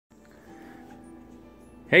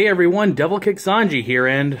Hey everyone, devilkicksanji here,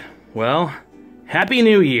 and, well, Happy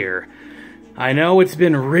New Year! I know it's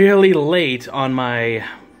been really late on my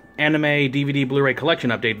anime DVD Blu-ray collection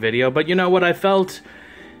update video, but you know what, I felt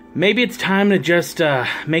maybe it's time to just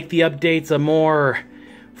make the updates a more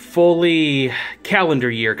fully calendar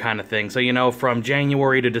year kind of thing, so you know, from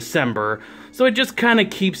January to December, so it just kind of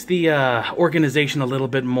keeps the organization a little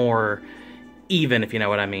bit more even, if you know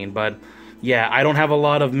what I mean, but yeah, I don't have a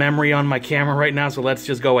lot of memory on my camera right now, so let's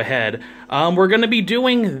just go ahead. We're going to be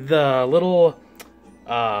doing the little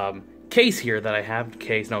case here that I have,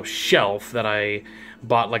 shelf that I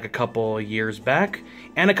bought like a couple years back,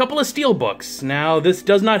 and a couple of steel books. Now, this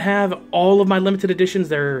does not have all of my limited editions.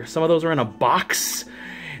 Some of those are in a box,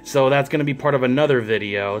 so that's going to be part of another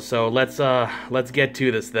video. So let's get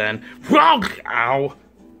to this then. Ow!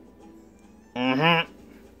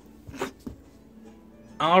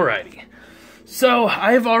 Alrighty. So,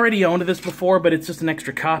 I've already owned this before, but it's just an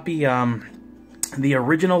extra copy. The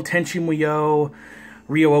original Tenchi Muyo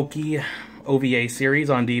Ryoki OVA series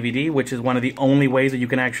on DVD, which is one of the only ways that you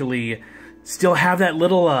can actually still have that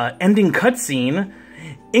little ending cutscene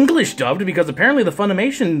English dubbed, because apparently the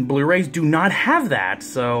Funimation Blu-rays do not have that.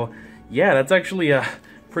 So, yeah, that's actually a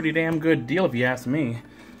pretty damn good deal if you ask me.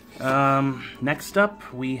 Next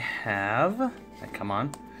up, we have... come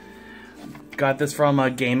on. Got this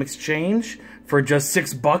from Game Exchange for just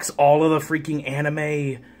 $6, all of the freaking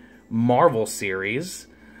anime Marvel series.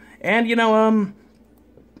 And, you know,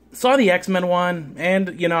 saw the X-Men one,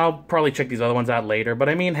 and, you know, I'll probably check these other ones out later, but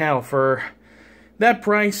I mean, hell, for that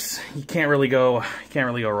price, you can't really go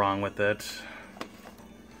wrong with it.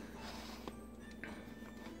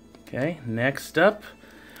 Okay, next up,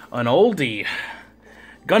 an oldie.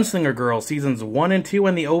 Gunslinger Girl Seasons 1 and 2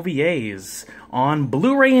 and the OVAs on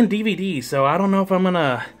Blu-ray and DVD, so I don't know if I'm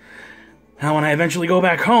gonna, when I eventually go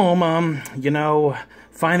back home, you know,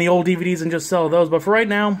 find the old DVDs and just sell those, but for right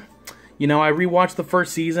now, you know, I rewatched the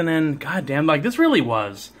first season, and goddamn, like, this really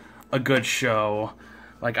was a good show.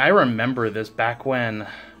 Like, I remember this back when,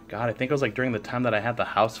 God, I think it was, like, during the time that I had the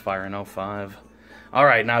house fire in '05.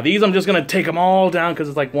 Alright, now these I'm just gonna take them all down, because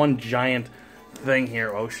it's, like, one giant thing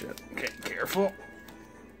here. Oh, shit. Okay, careful.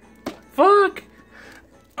 Fuck!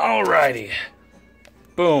 Alrighty.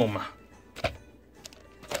 Boom.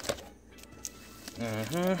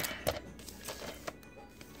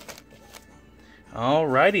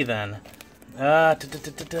 Alrighty then.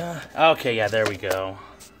 Okay, yeah, there we go.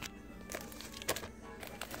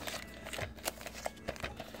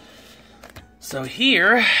 So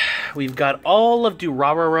here, we've got all of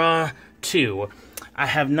Durarara 2. I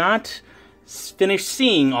have not finished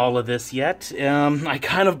seeing all of this yet. I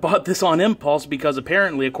kind of bought this on impulse because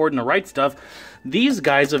apparently, according to Right Stuff, these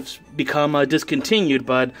guys have become discontinued,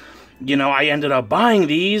 but, you know, I ended up buying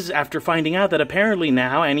these after finding out that apparently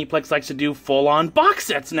now Aniplex likes to do full-on box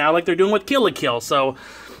sets now, like they're doing with Kill la Kill, so,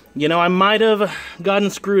 you know, I might have gotten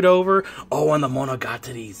screwed over. Oh, and the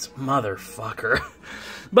Monogataris, motherfucker.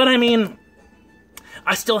 But, I mean,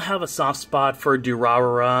 I still have a soft spot for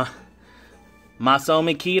Durarara, Masao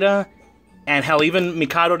Mikita, and hell, even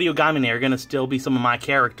Mikado Ryugamine are gonna still be some of my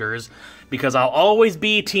characters, because I'll always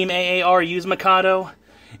be Team AAR use Mikado,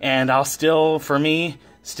 and I'll still, for me,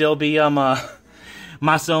 still be Masao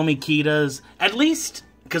Mikita's, at least,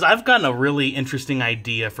 because I've gotten a really interesting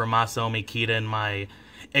idea for Masao Mikita in my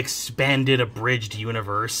expanded, abridged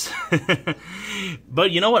universe. But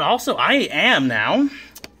you know what, also, I am now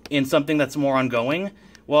in something that's more ongoing.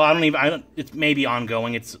 Well, it's maybe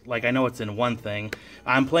ongoing, it's, like, I know it's in one thing.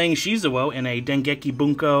 I'm playing Shizuo in a Dengeki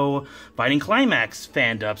Bunko Fighting Climax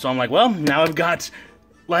fan-dub, so I'm like, well, now I've got,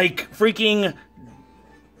 like, freaking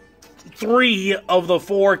 3 of the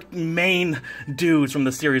 4 main dudes from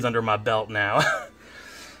the series under my belt now.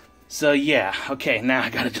 So, yeah, okay, now I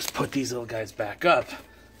gotta just put these little guys back up.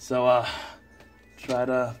 So, try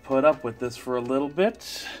to put up with this for a little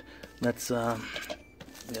bit. Let's,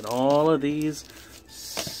 get all of these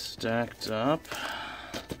stacked up.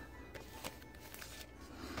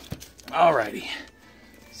 Alrighty.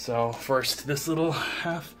 So first, this little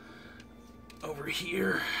half over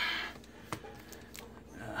here.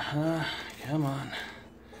 Come on.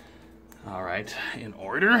 Alright, in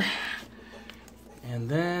order. And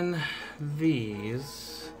then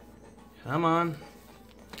these. Come on.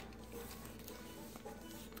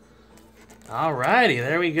 Alrighty,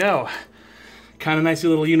 there we go. Kind of nice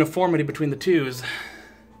little uniformity between the twos.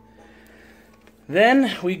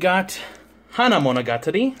 Then we got Hana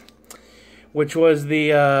Monogatari, which was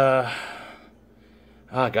the, oh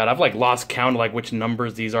god, I've like lost count like which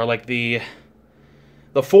numbers these are, like the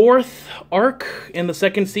 4th arc in the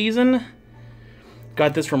 2nd season.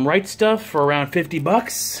 Got this from Right Stuff for around 50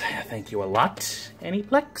 bucks. Thank you a lot,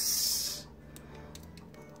 Aniplex.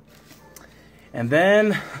 And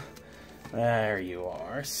then, there you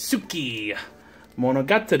are, Suki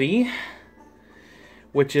Monogatari,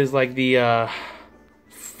 which is like the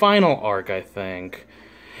final arc, I think.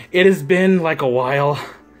 It has been like a while.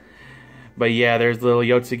 But yeah, there's little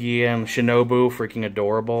Yotsugi and Shinobu, freaking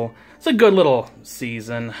adorable. It's a good little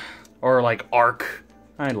season, or like arc.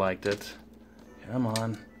 I liked it. Come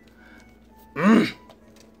on.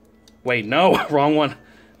 Wait, no, wrong one.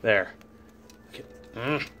 There.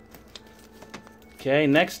 Okay. Okay,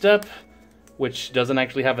 next up, which doesn't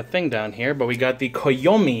actually have a thing down here, but we got the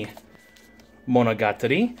Koyomi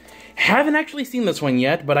Monogatari. Haven't actually seen this one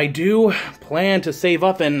yet, but I do plan to save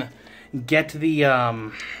up and get the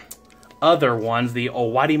other ones, the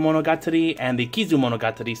Owari Monogatari and the Kizu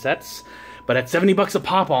Monogatari sets. But at 70 bucks a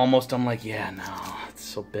pop almost, I'm like, yeah, no, it's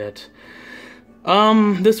so bit.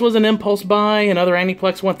 This was an impulse buy, another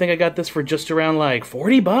Aniplex one. I think I got this for just around like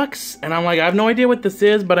 40 bucks. And I'm like, I have no idea what this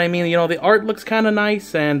is, but I mean, you know, the art looks kind of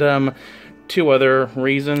nice. And two other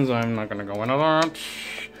reasons, I'm not going to go into that.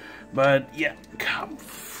 But yeah,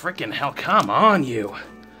 freaking hell, come on, you.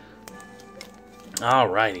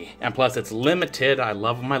 Alrighty, and plus it's limited. I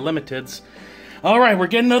love my limiteds. Alright, we're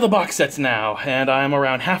getting to the box sets now, and I'm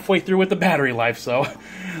around halfway through with the battery life, so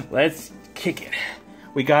let's kick it.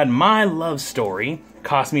 We got My Love Story.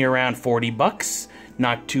 Cost me around 40 bucks.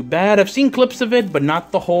 Not too bad. I've seen clips of it, but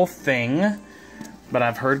not the whole thing. But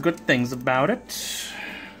I've heard good things about it.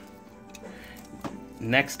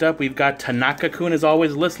 Next up, we've got Tanaka-kun is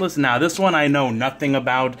Always Listless. Now, this one I know nothing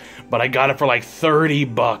about, but I got it for like 30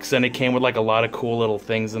 bucks, and it came with like a lot of cool little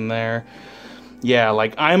things in there. Yeah,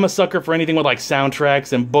 like, I'm a sucker for anything with like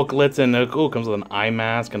soundtracks and booklets, and it comes with an eye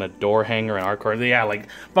mask and a door hanger and art card. Yeah, like,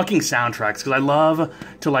 fucking soundtracks, because I love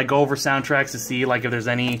to like go over soundtracks to see like if there's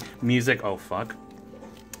any music, oh fuck,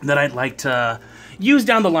 that I'd like to use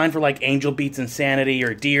down the line for like Angel Beats Insanity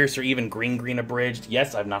or Deers or even Green Green Abridged.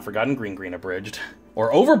 Yes, I've not forgotten Green Green Abridged.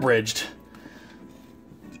 Or Overbridged.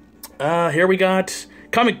 Here we got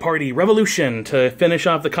Comic Party Revolution to finish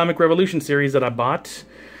off the Comic Revolution series that I bought.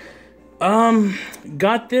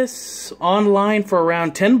 Got this online for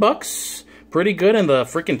around 10 bucks. Pretty good, and the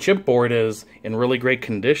freaking chipboard is in really great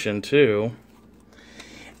condition, too.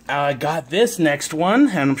 Got this next one,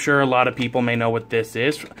 and I'm sure a lot of people may know what this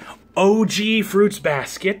is. OG Fruits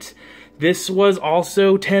Basket. This was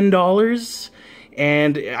also $10.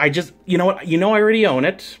 And I just, you know what, I already own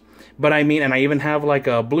it, but I mean, and I even have like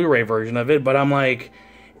a Blu-ray version of it, but I'm like,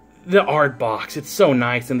 the art box, it's so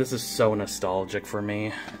nice, and this is so nostalgic for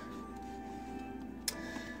me.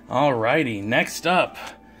 Alrighty, next up,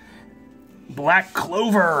 Black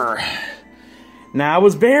Clover. Now, I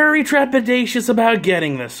was very trepidatious about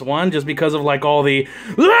getting this one, just because of like all the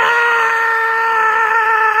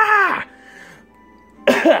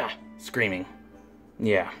screaming.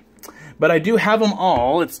 Yeah. But I do have them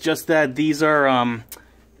all. It's just that these are,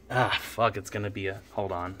 fuck, it's gonna be a,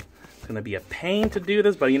 hold on. It's gonna be a pain to do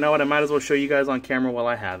this, but you know what, I might as well show you guys on camera while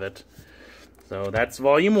I have it. So that's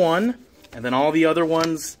volume 1, and then all the other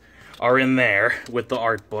ones are in there with the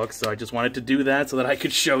art book, so I just wanted to do that so that I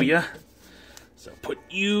could show you. So put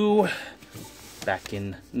you back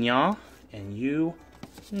in nya, and you,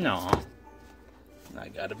 nah. I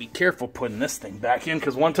gotta be careful putting this thing back in,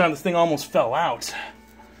 because one time this thing almost fell out.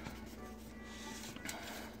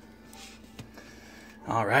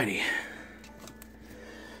 Alrighty.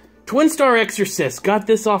 Twin Star Exorcist. Got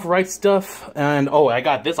this off Right Stuff, and oh, I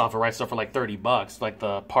got this off of Right Stuff for like 30 bucks. Like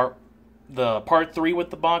the part 3 with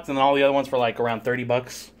the box, and then all the other ones for like around 30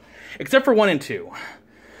 bucks. Except for 1 and 2.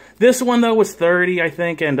 This one though was 30, I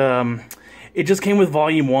think, and it just came with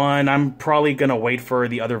volume 1. I'm probably gonna wait for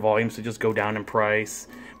the other volumes to just go down in price.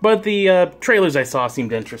 But the trailers I saw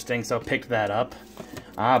seemed interesting, so I picked that up.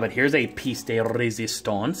 But here's a piece de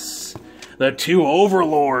resistance. The 2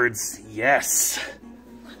 Overlords, yes.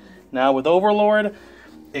 Now with Overlord,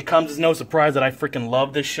 it comes as no surprise that I freaking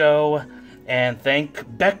love this show, and thank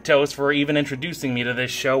Bektos for even introducing me to this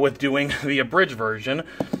show with doing the abridged version.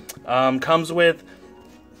 Comes with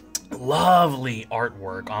lovely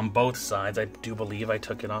artwork on both sides. I do believe I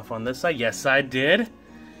took it off on this side. Yes, I did.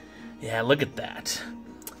 Yeah, look at that.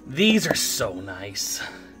 These are so nice.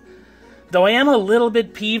 Though I am a little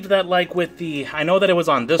bit peeved that, like, with the... I know that it was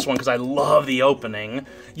on this one because I love the opening.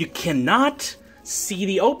 You cannot see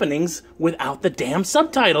the openings without the damn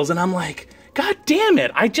subtitles. And I'm like, God damn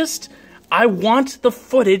it. I want the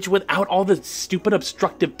footage without all the stupid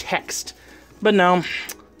obstructive text. But no.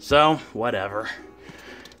 So, whatever.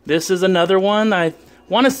 This is another one. I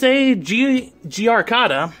want to say G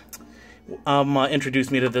Arcada.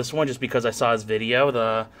 introduced me to this one just because I saw his video,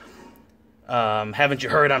 the Haven't You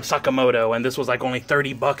Heard I'm Sakamoto, and this was like only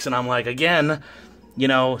 30 bucks, and I'm like, again, you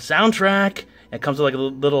know, soundtrack, it comes with like a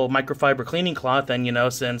little microfiber cleaning cloth, and you know,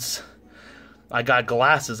 since I got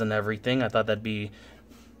glasses and everything, I thought that'd be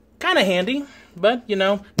kind of handy, but, you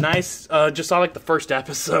know, nice. Just saw like the first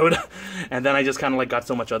episode, and then I just kind of like got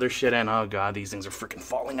so much other shit, and oh god, these things are freaking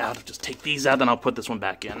falling out. I'll just take these out, then I'll put this one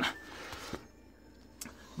back in.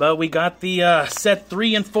 But we got the set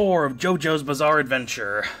 3 and 4 of JoJo's Bizarre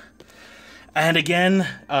Adventure. And again,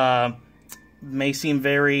 may seem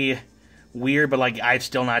very weird, but like I've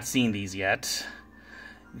still not seen these yet.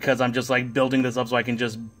 Because I'm just like building this up so I can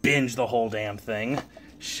just binge the whole damn thing.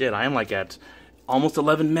 Shit, I am like at almost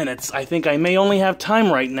 11 minutes. I think I may only have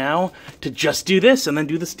time right now to just do this and then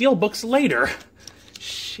do the steelbooks later.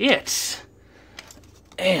 Shit.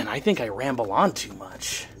 Man, I think I ramble on too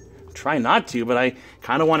much. Try not to, but I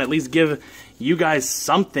kind of want to at least give you guys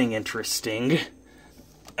something interesting.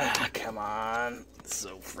 Ah, come on.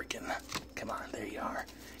 So freaking... Come on, there you are.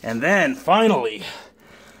 And then, finally,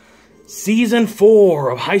 Season 4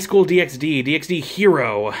 of High School DxD, DxD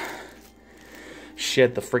Hero.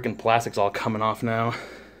 Shit, the freaking plastic's all coming off now.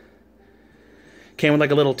 Came with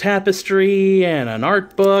like a little tapestry and an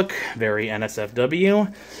art book, very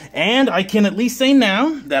NSFW. And I can at least say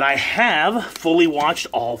now that I have fully watched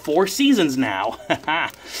all 4 seasons now.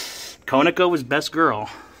 Konako was best girl.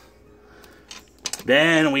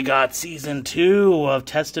 Then we got Season 2 of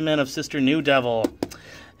Testament of Sister New Devil.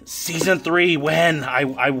 Season 3, when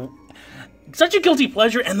I such a guilty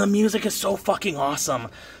pleasure, and the music is so fucking awesome.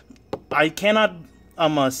 I cannot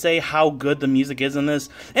say how good the music is in this,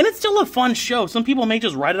 and it's still a fun show. Some people may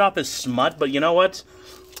just write it off as smut, but you know what?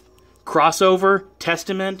 Crossover,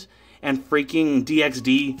 Testament, and freaking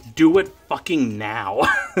DxD, do it fucking now.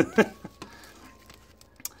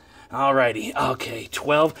 Alrighty, okay,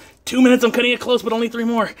 12, 2 minutes, I'm cutting it close, but only 3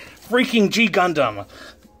 more. Freaking G Gundam.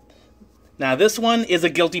 Now this one is a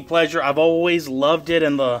guilty pleasure. I've always loved it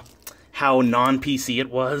and how non-PC it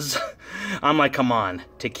was. I'm like, come on,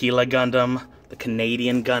 Tequila Gundam, the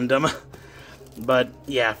Canadian Gundam. But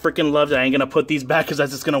yeah, freaking loved it. I ain't gonna put these back because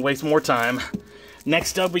that's just gonna waste more time.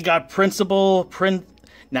 Next up, we got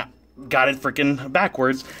now, got it freaking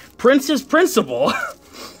backwards. Princess Principal.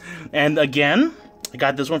 And again, I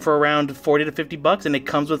got this one for around 40 to 50 bucks, and it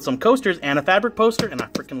comes with some coasters and a fabric poster, and I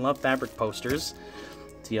freaking love fabric posters.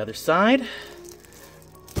 To the other side.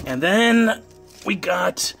 And then we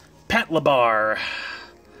got Patlabar.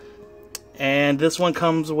 And this one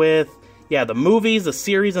comes with, yeah, the movies, the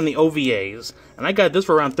series, and the OVAs. And I got this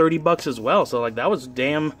for around 30 bucks as well, so like that was a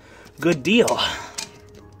damn good deal.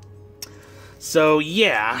 So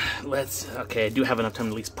yeah, okay, I do have enough time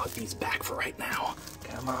to at least put these back for right now.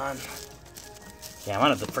 Come on. Yeah, I'm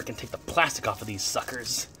gonna have to freaking take the plastic off of these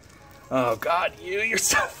suckers. Oh god, you're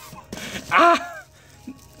so... Ah!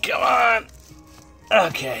 Come on!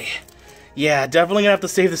 Okay. Yeah, definitely gonna have to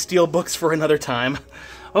save the steel books for another time.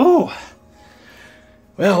 Oh!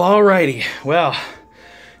 Well, alrighty. Well,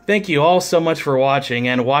 thank you all so much for watching,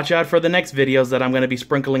 and watch out for the next videos that I'm gonna be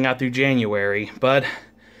sprinkling out through January. But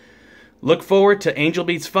look forward to Angel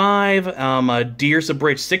Beats 5, Deers of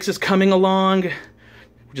Bridge 6 is coming along.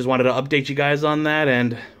 Just wanted to update you guys on that,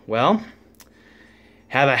 and, well,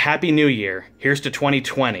 have a happy new year. Here's to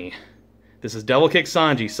 2020. This is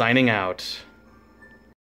devilkicksanji signing out.